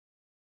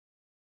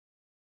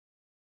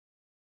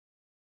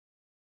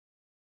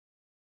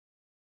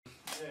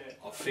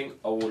I think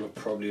I would have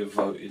probably have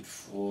voted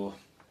for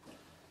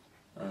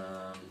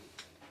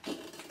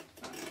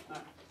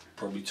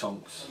probably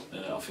Tonks.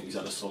 I think he's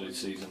had a solid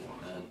season,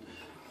 and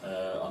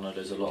I know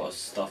there's a lot of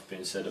stuff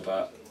being said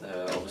about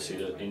obviously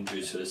the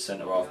injuries to the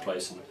centre half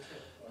place, and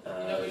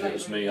if it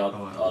was me,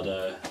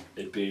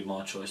 it'd be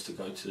my choice to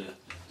go to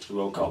the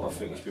World Cup. I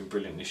think he's been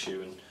brilliant this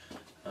year,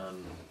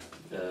 and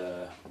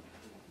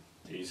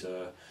he's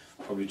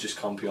probably just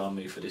come behind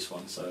me for this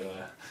one, so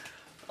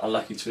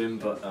unlucky to him,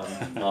 but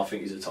no, I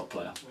think he's a top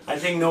player. I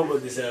think Noble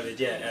deserved it,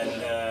 yeah,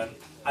 and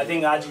I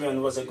think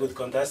Adrian was a good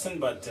contestant,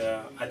 but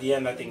at the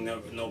end I think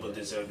Noble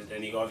deserved it,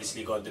 and he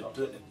obviously got the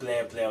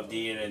Player of the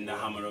Year and the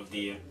Hammer of the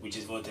Year, which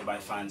is voted by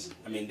fans.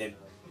 I mean, they've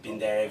been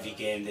there every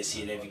game, they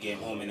see it every game,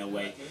 home and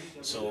away,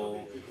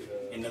 so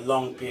in a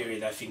long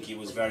period I think he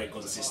was very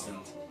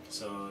consistent.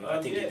 So I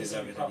think he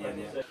deserved it at the end,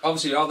 yeah.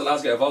 Obviously all the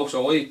lads get a vote,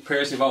 so I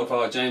personally voted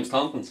for James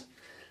Tompkins.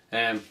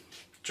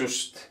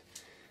 Just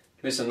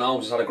listen,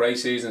 Nobles has had a great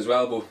season as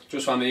well, but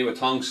just for me with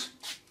Tonks,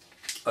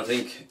 I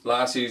think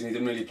last season he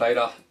didn't really play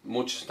that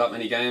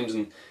many games,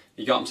 and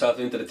he got himself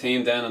into the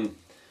team then, and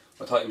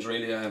I thought he was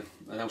really an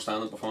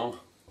outstanding performer.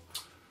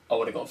 I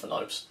would have gone for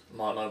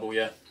Mark Noble,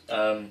 yeah.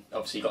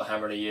 Obviously he got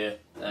Hammer of the Year,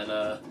 and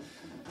I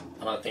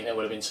don't think there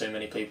would have been too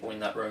many people in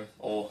that room,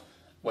 or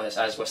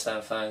as West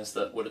Ham fans,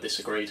 that would have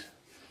disagreed.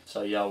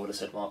 So yeah, I would have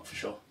said Mark for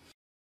sure.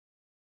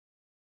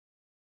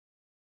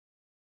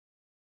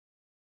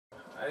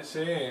 I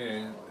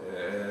think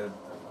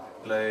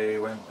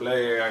when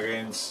play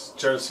against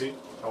Chelsea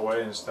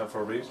away in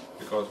Stamford Bridge,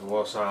 because it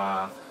was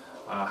a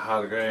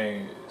hard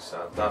game, it's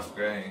a tough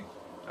game,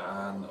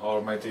 and all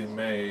my team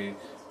made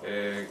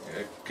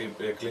keep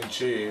a clean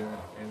sheet in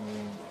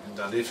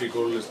the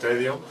difficult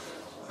stadium.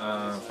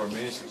 For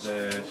me, it's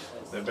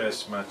the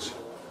best match.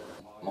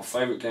 My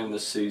favourite game of the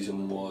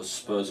season was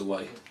Spurs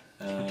away,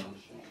 the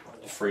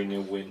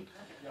 3-0 win.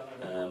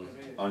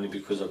 Only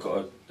because I've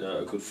got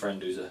a good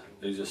friend who's a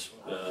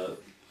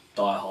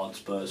die-hard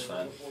Spurs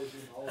fan,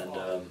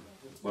 and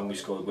when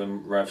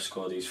Rav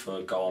scored his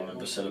third goal, I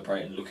remember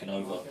celebrating, looking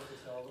over,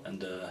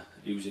 and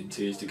he was in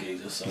tears, the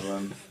geezer. So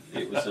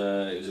it was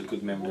a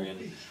good memory,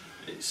 and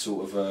it's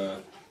sort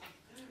of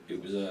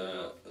it was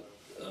a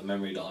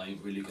memory that I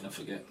ain't really gonna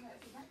forget.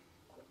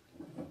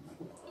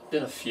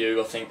 Been a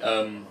few, I think.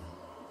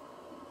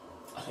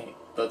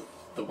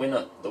 The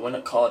win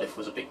at Cardiff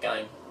was a big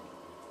game.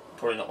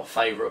 Probably not my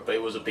favourite, but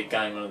it was a big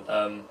game.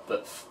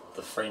 But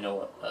the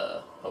 3-0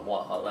 at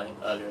White Hart Lane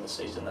earlier in the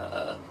season,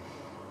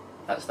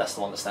 that's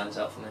the one that stands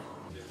out for me.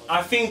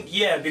 I think,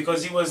 yeah,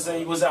 because it was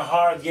a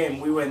hard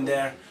game. We went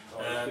there.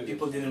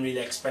 People didn't really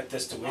expect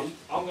us to win,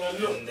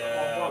 and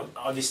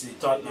obviously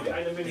Tottenham,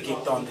 they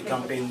kicked on the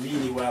campaign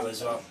really well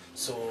as well.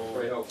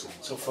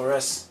 So for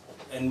us,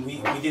 and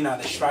we didn't have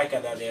a striker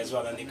that day as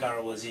well, and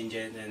Ricardo was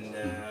injured, and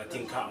I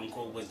think Carlton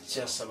Cole was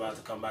just about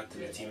to come back to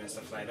the team and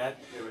stuff like that,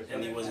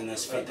 and he wasn't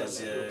as fit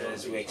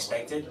as we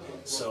expected.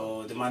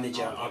 So the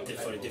manager opted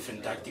for a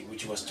different tactic,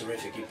 which was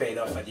terrific. He paid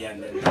off at the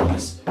end,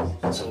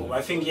 and so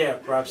I think, yeah,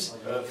 perhaps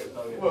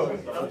for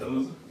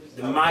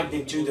the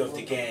magnitude of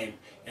the game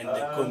and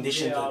the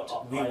condition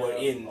that we were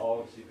in,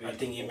 I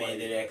think he made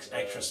it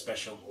extra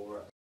special.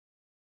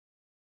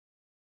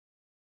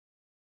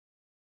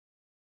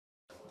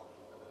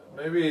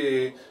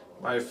 Maybe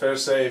my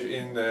first save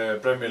in the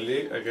Premier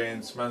League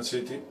against Man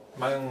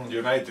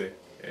United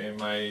in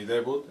my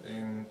debut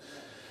in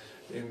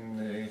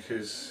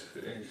his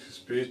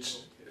pitch.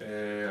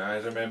 I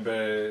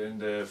remember in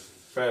the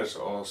first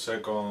or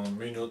second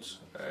minutes,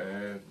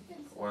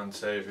 one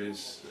save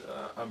is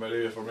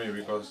unbelievable for me,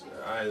 because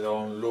I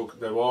don't look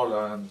the ball,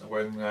 and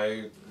when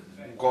I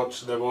got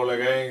the ball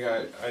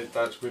again, I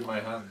touch with my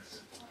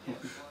hands.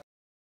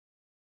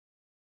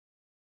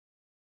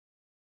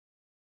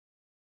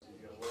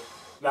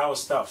 That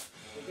was tough,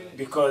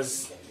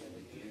 because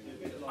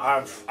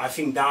I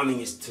think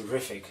Downing is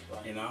terrific,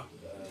 you know.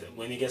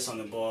 When he gets on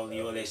the ball,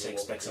 you always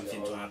expect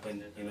something to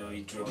happen. You know,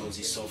 he dribbles,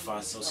 he's so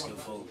fast, so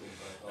skillful,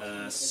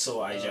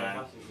 so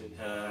agile,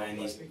 and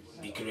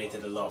he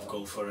created a lot of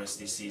goals for us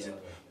this season.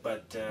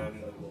 But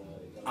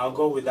I'll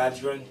go with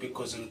Adrian,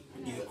 because in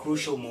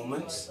crucial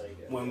moments,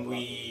 when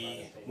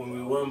we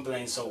weren't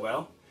playing so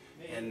well,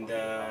 and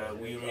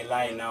we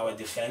rely on our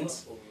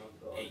defense,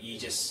 he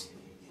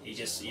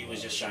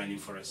was just shining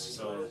for us.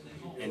 So,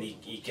 and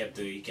he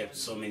kept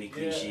so many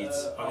clean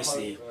sheets,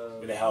 obviously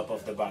with the help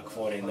of the back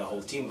four and the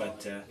whole team,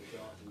 but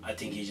I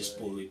think he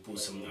pulled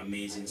some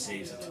amazing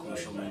saves at the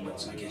crucial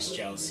moments against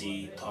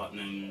Chelsea,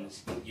 Tottenham,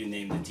 you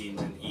name the teams,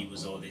 and he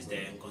was always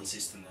there and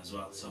consistent as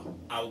well. So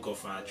I'll go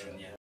for Adrian,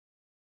 yeah.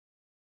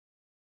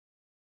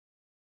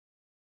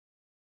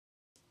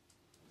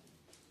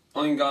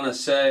 I'm gonna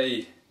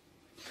say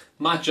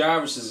Matt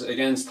Jarvis is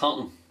against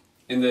Tottenham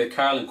in the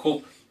Carling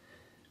Cup.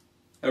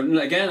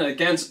 Again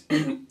against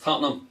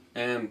Tottenham,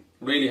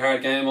 really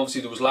hard game.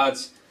 Obviously there was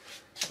lads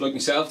like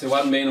myself who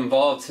hadn't been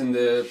involved in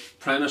the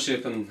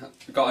Premiership and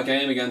got a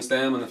game against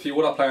them, and a few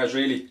other players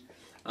really,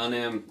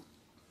 and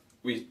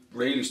we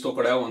really stuck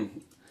it out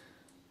and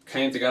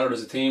came together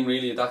as a team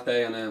really that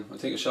day, and I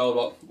think it showed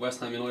what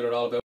West Ham United are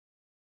all about.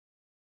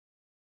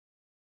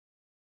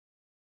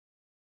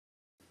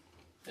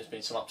 There's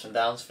been some ups and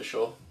downs for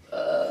sure.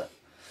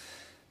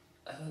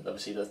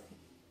 Obviously,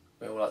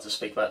 we all like to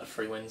speak about the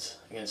 3 wins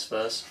against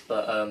Spurs,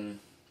 but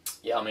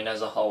yeah, I mean,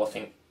 as a whole, I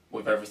think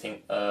with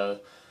everything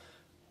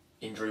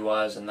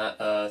injury-wise and that,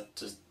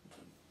 just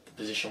the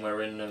position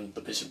we're in and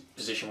the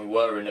position we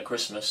were in at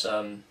Christmas,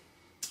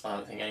 I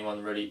don't think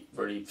anyone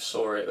really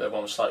saw it.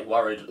 Everyone was slightly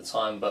worried at the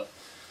time, but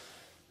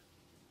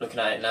looking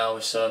at it now,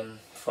 it's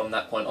from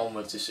that point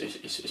onwards,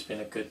 it's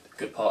been a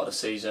good part of the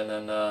season,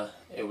 and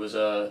it was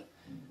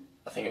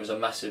I think it was a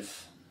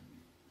massive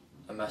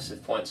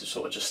point to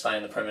sort of just stay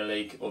in the Premier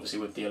League. Obviously,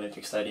 with the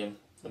Olympic Stadium,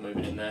 the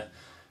moving in there,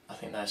 I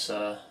think that's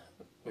that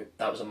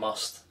was a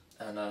must,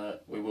 and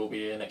we will be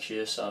here next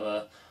year.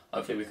 So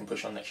hopefully we can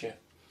push on next year.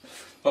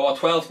 Well, we're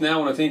 12th now,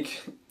 and I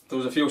think there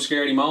was a few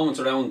scary moments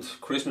around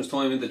Christmas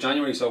time into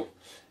January. So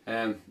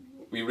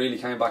we really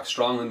came back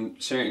strong in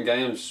certain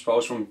games, I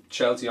suppose from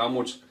Chelsea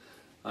onwards,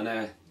 and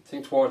I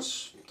think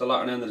towards the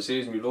latter end of the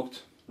season we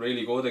looked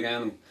really good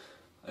again.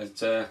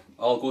 It's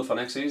all good for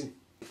next season.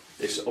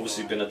 It's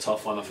obviously been a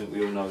tough one, I think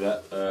we all know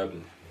that.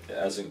 It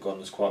hasn't gone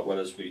as quite well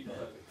as we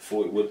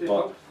thought it would,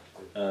 but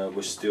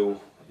we're still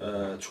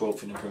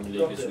 12th in the Premier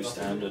League as we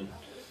stand, and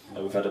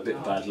we've had a bit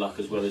of bad luck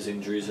as well as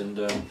injuries, and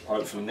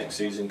hopefully next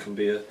season can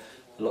be a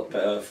lot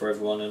better for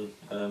everyone,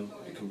 and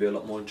it can be a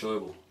lot more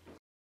enjoyable.